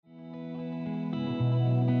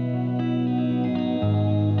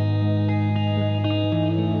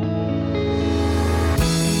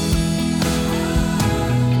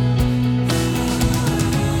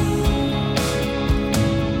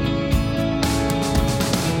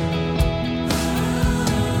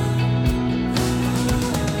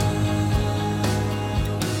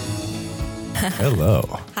Hello.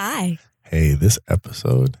 Hi. Hey, this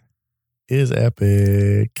episode is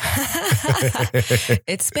epic.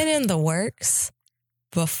 It's been in the works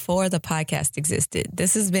before the podcast existed.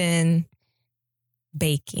 This has been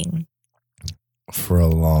baking. For a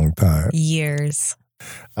long time. Years.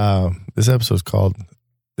 This episode is called,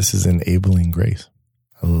 This is Enabling Grace.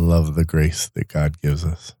 I love the grace that God gives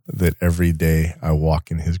us, that every day I walk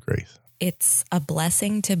in his grace. It's a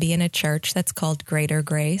blessing to be in a church that's called Greater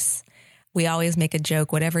Grace. We always make a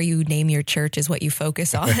joke, whatever you name your church is what you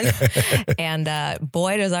focus on. And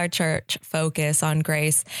boy, does our church focus on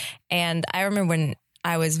grace. And I remember when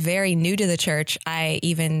I was very new to the church, I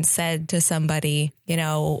even said to somebody,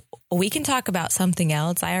 we can talk about something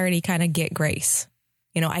else. I already kind of get grace.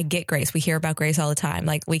 I get grace. We hear about grace all the time.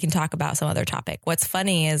 Like, we can talk about some other topic. What's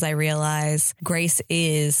funny is I realize grace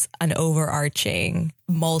is an overarching,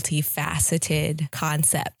 multifaceted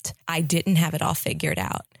concept. I didn't have it all figured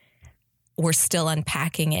out. We're still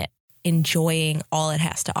unpacking it, enjoying all it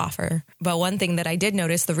has to offer. But one thing that I did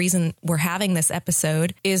notice, the reason we're having this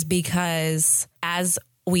episode is because as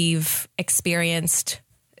we've experienced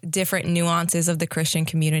different nuances of the Christian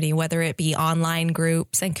community, whether it be online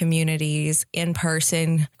groups and communities,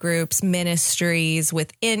 in-person groups, ministries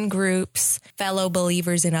within groups, fellow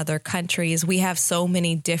believers in other countries, we have so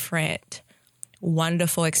many different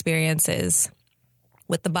wonderful experiences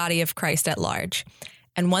with the body of Christ at large.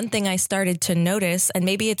 And one thing I started to notice, and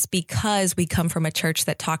maybe it's because we come from a church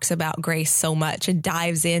that talks about grace so much and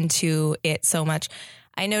dives into it so much,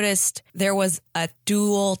 I noticed there was a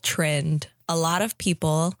dual trend. A lot of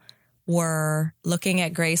people were looking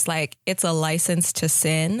at grace like it's a license to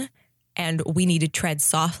sin and we need to tread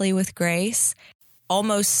softly with grace,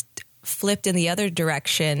 almost flipped in the other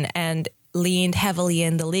direction and leaned heavily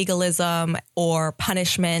into legalism or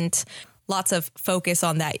punishment. Lots of focus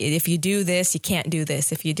on that. If you do this, you can't do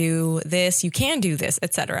this. If you do this, you can do this,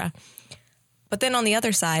 etc. But then on the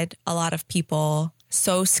other side, a lot of people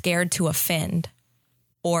so scared to offend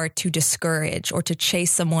or to discourage or to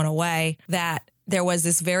chase someone away that there was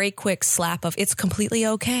this very quick slap of it's completely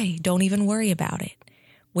okay. Don't even worry about it,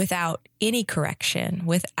 without any correction,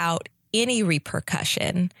 without any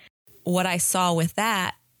repercussion. What I saw with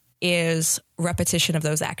that is repetition of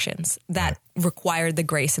those actions that required the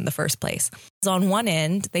grace in the first place. On one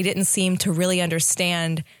end, they didn't seem to really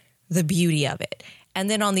understand the beauty of it. And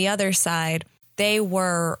then on the other side, they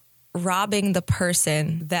were robbing the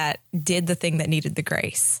person that did the thing that needed the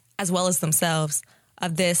grace, as well as themselves,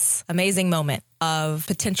 of this amazing moment of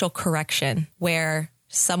potential correction where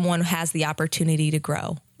someone has the opportunity to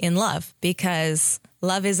grow in love, because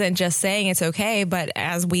love isn't just saying it's okay, but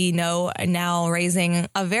as we know now, raising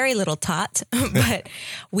a very little tot, but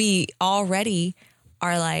we already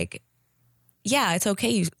are like, yeah, it's okay.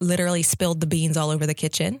 You literally spilled the beans all over the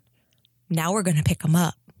kitchen. Now we're going to pick them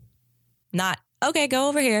up. Not, okay, go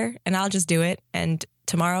over here and I'll just do it. And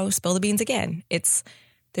tomorrow spill the beans again.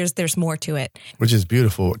 There's more to it. Which is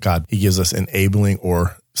beautiful. God, he gives us enabling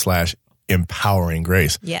or / empowering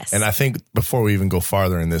grace. Yes. And I think before we even go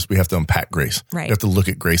farther in this, we have to unpack grace. Right. We have to look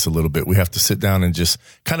at grace a little bit. We have to sit down and just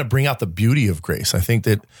kind of bring out the beauty of grace. I think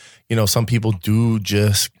that, some people do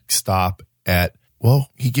just stop at, well,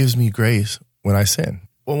 he gives me grace when I sin.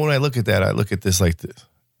 Well, when I look at that, I look at this like this: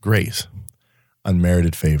 grace,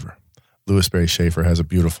 unmerited favor. Louis Berry Schaefer has a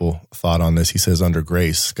beautiful thought on this. He says, under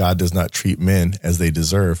grace, God does not treat men as they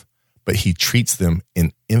deserve, but he treats them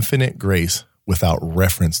in infinite grace without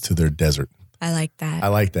reference to their desert. I like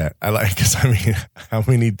that. Because how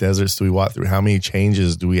many deserts do we walk through? How many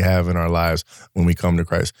changes do we have in our lives when we come to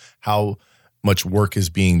Christ? How much work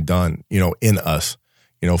is being done, in us,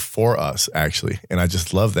 for us actually. And I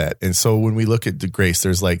just love that. And so when we look at the grace,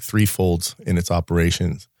 there's like three folds in its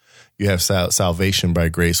operations. You have salvation by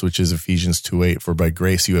grace, which is Ephesians 2:8. For by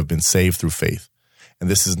grace you have been saved through faith. And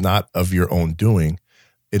this is not of your own doing.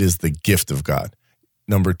 It is the gift of God.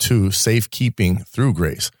 Number 2, safekeeping through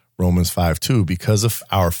grace. Romans 5:2. Because of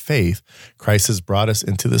our faith, Christ has brought us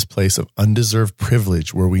into this place of undeserved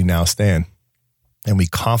privilege where we now stand. And we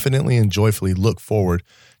confidently and joyfully look forward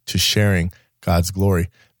to sharing God's glory.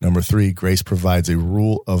 Number 3, grace provides a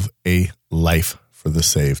rule of a life for the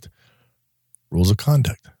saved. Rules of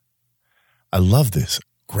conduct. I love this.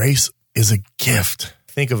 Grace is a gift.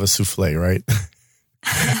 Think of a souffle, right?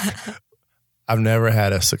 I've never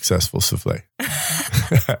had a successful souffle.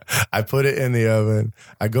 I put it in the oven.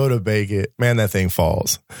 I go to bake it. Man, that thing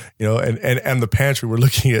falls. And the pantry, we're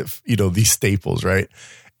looking at, these staples, right?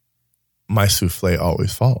 My souffle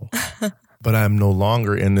always falls. But I'm no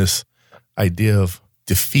longer in this idea of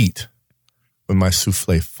defeat. When my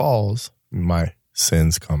souffle falls, my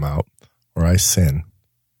sins come out, or I sin.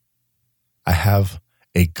 I have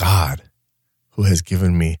a God who has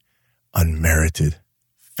given me unmerited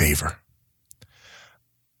favor.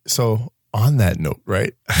 So on that note,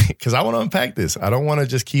 right? Because I want to unpack this. I don't want to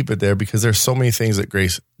just keep it there because there's so many things that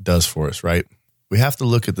grace does for us, right? We have to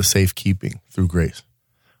look at the safekeeping through grace.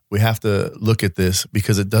 We have to look at this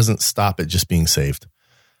because it doesn't stop at just being saved.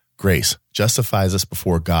 Grace justifies us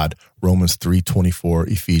before God, Romans 3:24,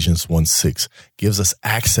 Ephesians 1:6, gives us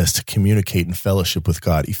access to communicate and fellowship with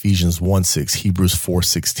God, Ephesians 1:6, Hebrews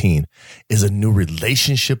 4:16, is a new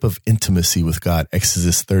relationship of intimacy with God,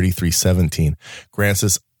 Exodus 33:17, grants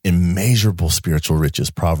us immeasurable spiritual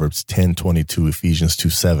riches, Proverbs 10:22, Ephesians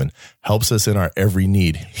 2:7, helps us in our every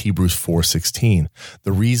need, Hebrews 4:16.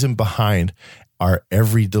 The reason behind our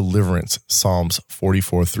every deliverance, Psalms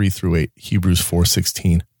 44:3-8, Hebrews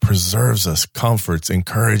 4:16, preserves us, comforts,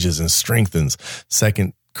 encourages, and strengthens,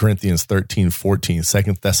 2 Corinthians 13:14,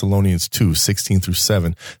 2 Thessalonians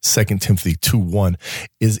 2:16-7, 2 Timothy 2:1,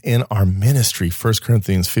 is in our ministry, 1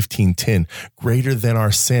 Corinthians 15:10, greater than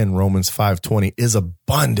our sin, Romans 5:20, is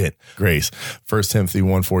abundant grace, 1 Timothy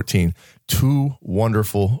 1:14, too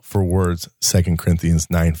wonderful for words, 2 Corinthians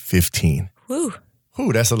 9:15. Woo.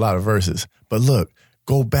 Ooh, that's a lot of verses. But look,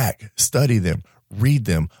 go back, study them, read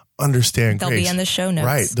them, understand They'll grace. be in the show notes.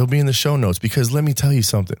 Right. They'll be in the show notes because let me tell you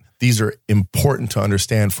something. These are important to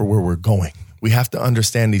understand for where we're going. We have to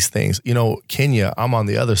understand these things. You know, Kenya, I'm on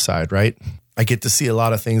the other side, right? I get to see a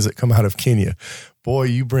lot of things that come out of Kenya. Boy,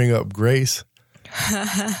 you bring up grace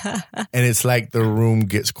and it's like the room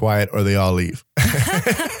gets quiet or they all leave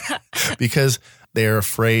because they're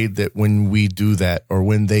afraid that when we do that or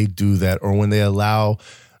when they do that or when they allow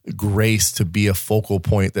grace to be a focal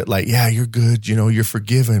point that like, yeah, you're good. You know, you're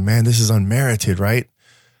forgiven, man. This is unmerited, right?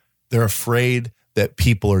 They're afraid that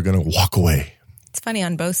people are going to walk away. It's funny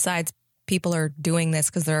on both sides. People are doing this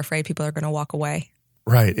because they're afraid people are going to walk away.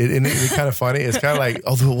 Right. It's kind of funny. It's kind of like,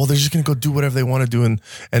 oh, well, they're just going to go do whatever they want to do. And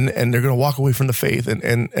they're going to walk away from the faith.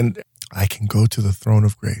 And I can go to the throne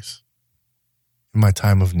of grace in my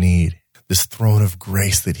time of need. This throne of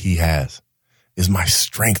grace that he has is my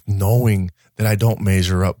strength, knowing that I don't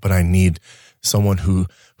measure up, but I need someone who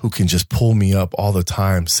can just pull me up all the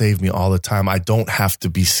time, save me all the time. I don't have to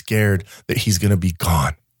be scared that he's going to be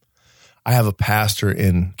gone. I have a pastor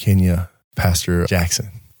in Kenya, Pastor Jackson.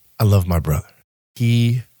 I love my brother.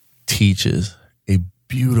 He teaches a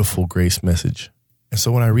beautiful grace message. And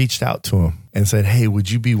so when I reached out to him and said, hey, would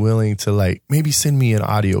you be willing to like maybe send me an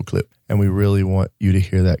audio clip? And we really want you to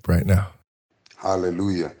hear that right now.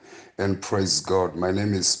 Hallelujah and praise God. My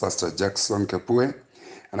name is Pastor Jackson Kepue,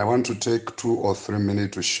 and I want to take 2 or 3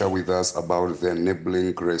 minutes to share with us about the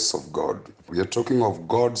enabling grace of God. We are talking of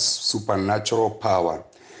God's supernatural power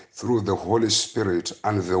through the Holy Spirit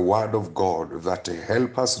and the Word of God that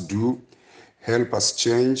help us do, help us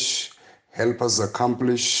change, help us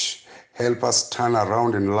accomplish, help us turn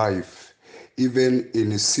around in life, even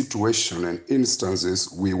in a situation and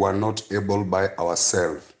instances we were not able by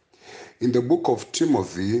ourselves. In the book of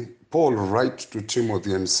Timothy, Paul writes to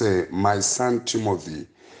Timothy and say, my son Timothy,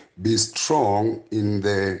 be strong in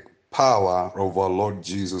the power of our Lord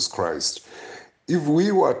Jesus Christ. If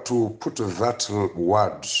we were to put that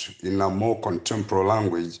word in a more contemporary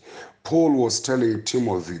language, Paul was telling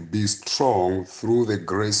Timothy, be strong through the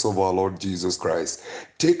grace of our Lord Jesus Christ.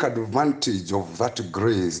 Take advantage of that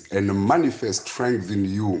grace and manifest strength in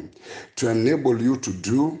you to enable you to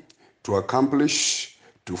do, to accomplish,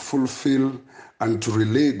 to fulfill, and to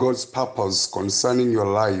relay God's purpose concerning your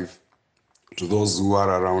life to those who are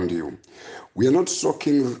around you. We are not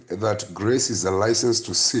talking that grace is a license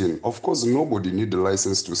to sin. Of course, nobody needs a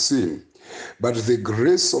license to sin. But the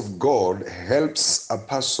grace of God helps a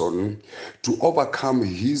person to overcome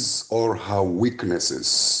his or her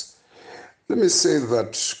weaknesses. Let me say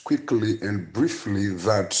that quickly and briefly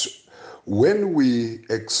that when we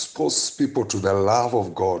expose people to the love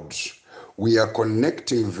of God, we are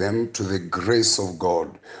connecting them to the grace of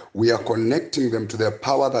God. We are connecting them to the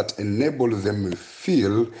power that enables them to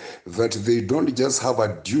feel that they don't just have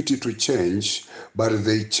a duty to change, but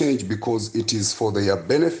they change because it is for their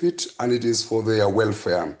benefit and it is for their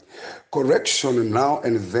welfare. Correction now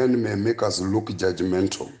and then may make us look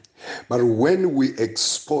judgmental. But when we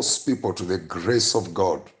expose people to the grace of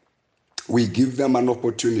God, we give them an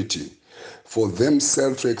opportunity for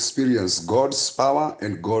themselves to experience God's power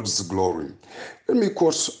and God's glory. Let me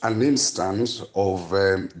quote an instance of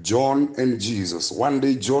John and Jesus. One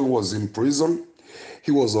day John was in prison.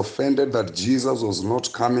 He was offended that Jesus was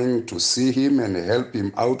not coming to see him and help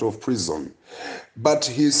him out of prison. But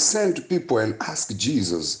he sent people and asked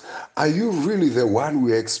Jesus, are you really the one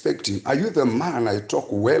we are expecting? Are you the man I talk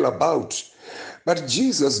well about? But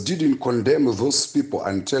Jesus didn't condemn those people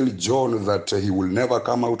and tell John that he will never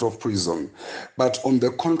come out of prison. But on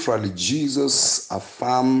the contrary, Jesus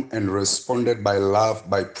affirmed and responded by love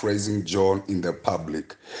by praising John in the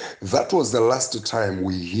public. That was the last time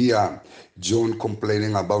we hear John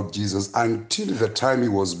complaining about Jesus until the time he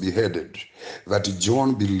was beheaded, that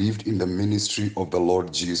John believed in the ministry of the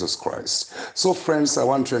Lord Jesus Christ. So friends, I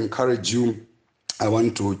want to encourage you. I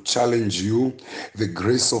want to challenge you. The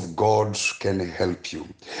grace of God can help you.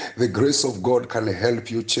 The grace of God can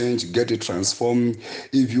help you change, get it transformed.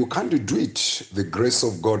 If you can't do it, the grace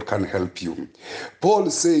of God can help you.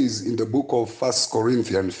 Paul says in the book of 1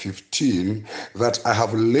 Corinthians 15 that I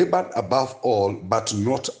have labored above all, but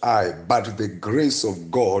not I, but the grace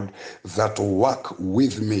of God that work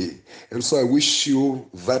with me. And so I wish you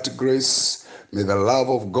that grace. May the love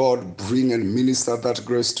of God bring and minister that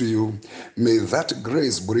grace to you. May that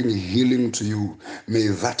grace bring healing to you. May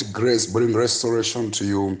that grace bring restoration to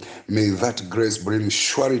you. May that grace bring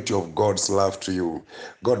surety of God's love to you.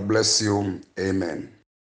 God bless you. Amen.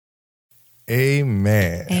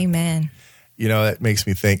 Amen. Amen. You know, that makes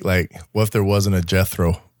me think, like, what if there wasn't a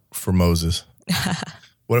Jethro for Moses?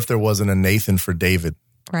 What if there wasn't a Nathan for David?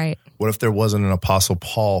 Right. What if there wasn't an Apostle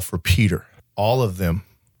Paul for Peter? All of them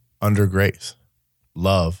under grace.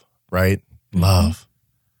 Love, right? Mm-hmm. Love,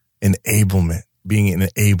 enablement, being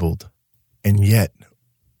enabled. And yet,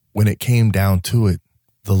 when it came down to it,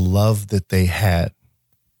 the love that they had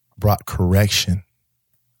brought correction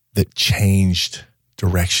that changed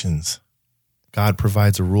directions. God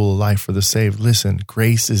provides a rule of life for the saved. Listen,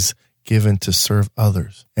 grace is given to serve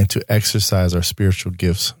others and to exercise our spiritual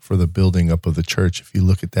gifts for the building up of the church. If you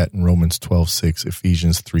look at that in Romans 12:6,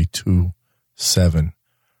 Ephesians 3:2, 7,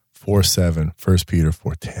 4:7, 1 Peter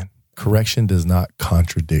 4:10. Correction does not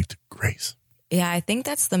contradict grace. Yeah, I think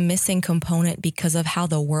that's the missing component because of how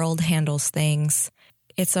the world handles things.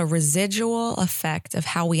 It's a residual effect of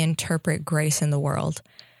how we interpret grace in the world.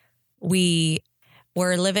 We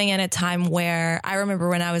were living in a time where I remember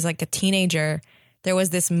when I was like a teenager, there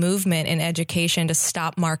was this movement in education to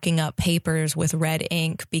stop marking up papers with red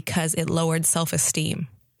ink because it lowered self-esteem.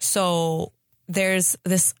 So there's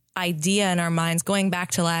this idea in our minds, going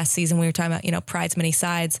back to last season, we were talking about, pride's many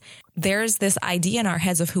sides. There's this idea in our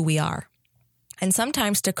heads of who we are. And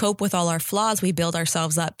sometimes to cope with all our flaws, we build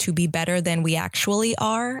ourselves up to be better than we actually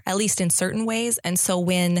are, at least in certain ways. And so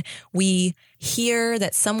when we hear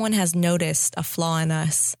that someone has noticed a flaw in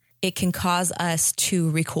us, it can cause us to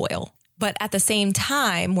recoil. But at the same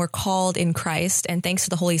time, we're called in Christ, and thanks to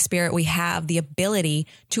the Holy Spirit, we have the ability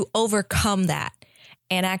to overcome that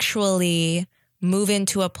and actually move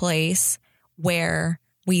into a place where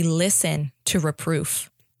we listen to reproof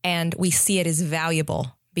and we see it as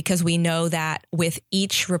valuable because we know that with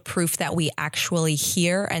each reproof that we actually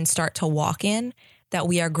hear and start to walk in, that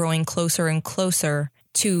we are growing closer and closer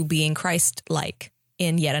to being Christ-like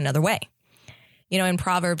in yet another way. In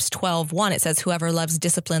Proverbs 12:1, it says, whoever loves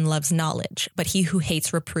discipline loves knowledge, but he who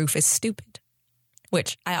hates reproof is stupid.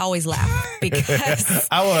 Which I always laugh because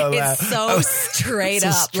it's so straight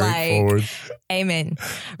up, like, amen,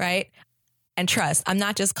 right? And trust, I'm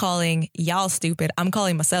not just calling y'all stupid. I'm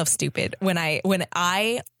calling myself stupid. When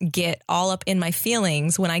I get all up in my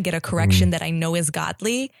feelings, when I get a correction that I know is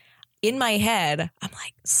godly, in my head, I'm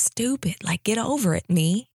like, stupid, like, get over it,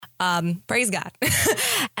 me. Praise God.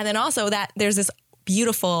 And then also that there's this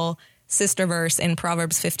beautiful sister verse in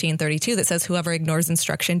Proverbs 15:32 that says, whoever ignores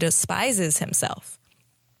instruction despises himself,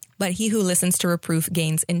 but he who listens to reproof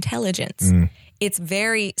gains intelligence. It's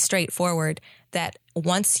very straightforward that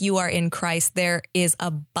once you are in Christ, there is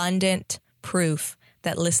abundant proof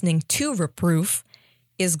that listening to reproof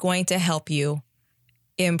is going to help you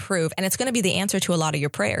improve. And it's going to be the answer to a lot of your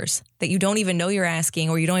prayers that you don't even know you're asking,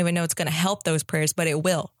 or you don't even know it's going to help those prayers, but it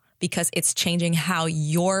will, because it's changing how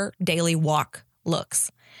your daily walk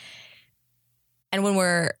looks. And when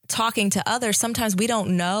we're talking to others, sometimes we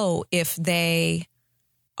don't know if they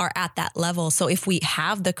are at that level. So if we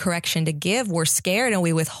have the correction to give, we're scared and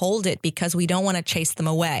we withhold it because we don't want to chase them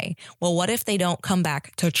away. Well, what if they don't come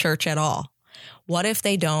back to church at all? What if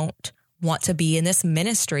they don't want to be in this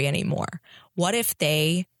ministry anymore? What if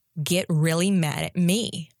they get really mad at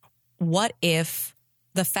me? What if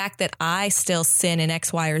the fact that I still sin in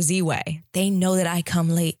X, Y, or Z way, they know that I come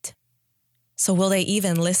late? So will they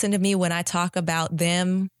even listen to me when I talk about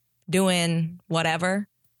them doing whatever?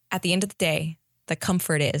 At the end of the day, the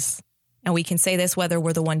comfort is, and we can say this whether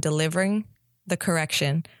we're the one delivering the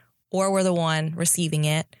correction or we're the one receiving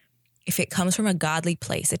it, if it comes from a godly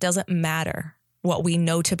place, it doesn't matter what we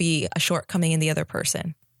know to be a shortcoming in the other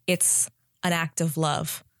person. It's an act of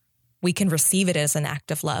love we can receive it as an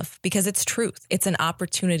act of love because it's truth. It's an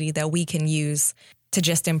opportunity that we can use to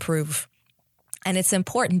just improve. And it's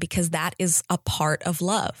important because that is a part of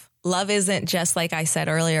love. Love isn't just, like I said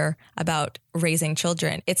earlier, about raising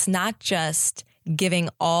children. It's not just giving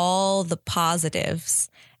all the positives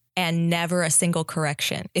and never a single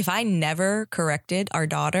correction. If I never corrected our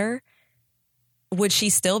daughter, would she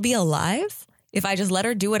still be alive? If I just let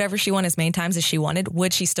her do whatever she wanted as many times as she wanted,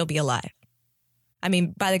 would she still be alive? I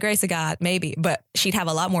mean, by the grace of God, maybe, but she'd have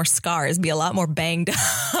a lot more scars, be a lot more banged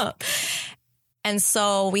up. And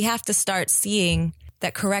so we have to start seeing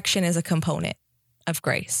that correction is a component of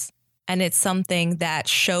grace. And it's something that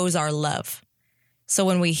shows our love. So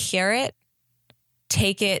when we hear it,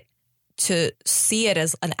 take it to see it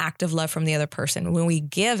as an act of love from the other person. When we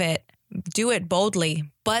give it, do it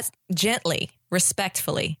boldly, but gently,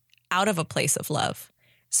 respectfully, out of a place of love,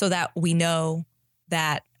 so that we know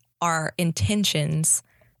that our intentions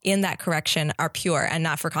in that correction are pure and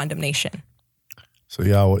not for condemnation. So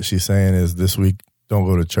y'all, what she's saying is this week, don't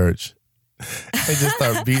go to church and just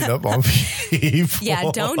start beating up on people. Yeah,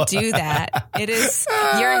 don't do that.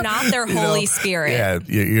 You're not their Holy Spirit. Yeah,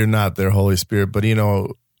 you're not their Holy Spirit. But, we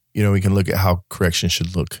can look at how correction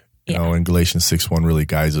should look. You know, and Galatians 6:1 really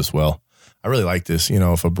guides us well. I really like this.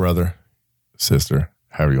 If a brother, sister,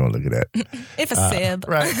 however you want to look at that. If a sib.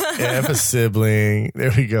 Right. Yeah, if a sibling.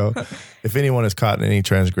 There we go. If anyone is caught in any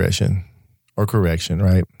transgression or correction,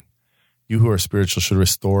 right? You who are spiritual should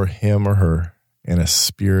restore him or her in a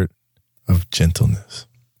spirit of gentleness.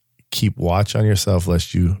 Keep watch on yourself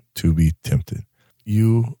lest you too be tempted.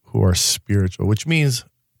 You who are spiritual, which means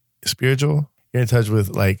spiritual, you're in touch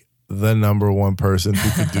with like the number one person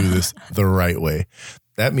who could do this the right way.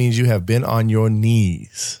 That means you have been on your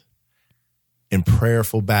knees in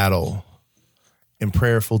prayerful battle, in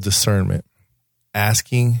prayerful discernment,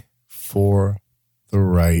 asking for the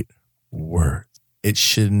right words. It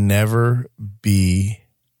should never be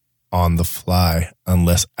on the fly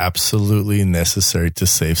unless absolutely necessary to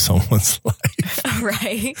save someone's life.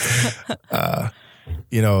 Right.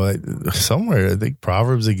 Somewhere, I think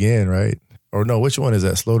Proverbs again, right? Or no, which one is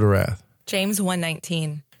that? Slow to wrath. James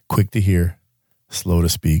 1:19. Quick to hear, slow to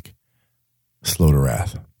speak, slow to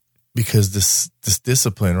wrath. Because this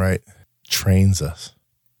discipline, right, trains us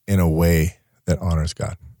in a way that honors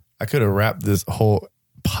God. I could have wrapped this whole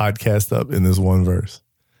podcast up in this one verse.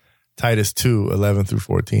 Titus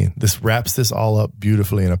 2:11-14. This wraps this all up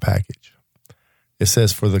beautifully in a package. It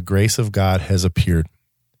says, "For the grace of God has appeared,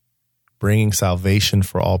 bringing salvation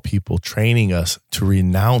for all people, training us to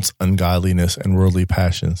renounce ungodliness and worldly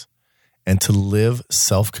passions, and to live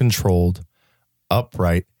self-controlled,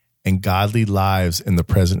 upright, and godly lives in the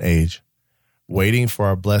present age, waiting for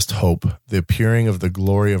our blessed hope, the appearing of the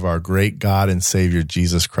glory of our great God and Savior,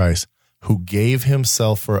 Jesus Christ, who gave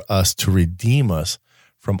himself for us to redeem us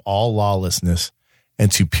from all lawlessness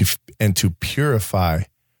and to purify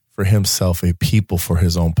for himself a people for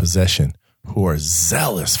his own possession who are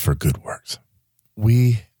zealous for good works."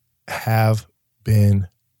 We have been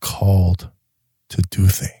called to do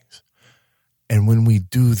things. And when we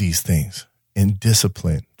do these things in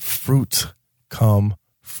discipline, fruits come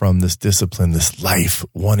from this discipline, this life,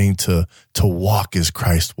 wanting to walk as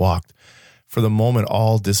Christ walked. For the moment,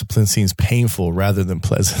 all discipline seems painful rather than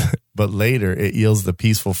pleasant, but later it yields the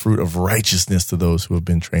peaceful fruit of righteousness to those who have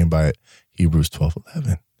been trained by it. Hebrews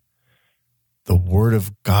 12:11. The word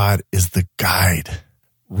of God is the guide.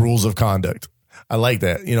 Rules of conduct. I like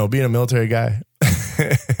that. Being a military guy,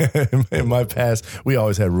 in my past, we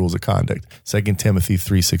always had rules of conduct. 2 Timothy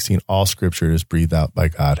 3:16, all scripture is breathed out by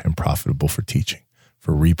God and profitable for teaching,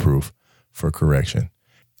 for reproof, for correction,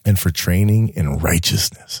 and for training in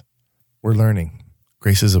righteousness. We're learning.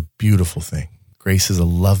 Grace is a beautiful thing. Grace is a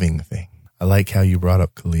loving thing. I like how you brought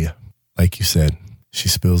up Kalia. Like you said, she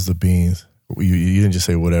spills the beans. You didn't just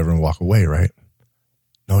say whatever and walk away, right?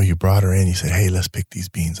 No, you brought her in. You said, hey, let's pick these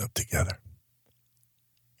beans up together.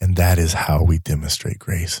 And that is how we demonstrate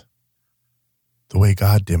grace. The way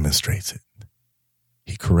God demonstrates it.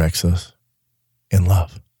 He corrects us in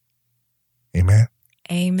love. Amen.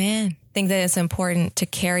 Amen. I think that it's important to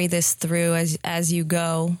carry this through as you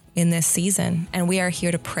go in this season. And we are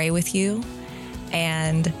here to pray with you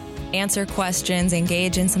and answer questions,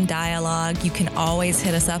 engage in some dialogue. You can always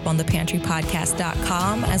hit us up on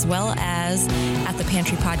thepantrypodcast.com as well as at The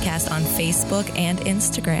Pantry Podcast on Facebook and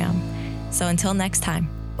Instagram. So until next time.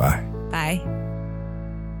 Bye. Bye.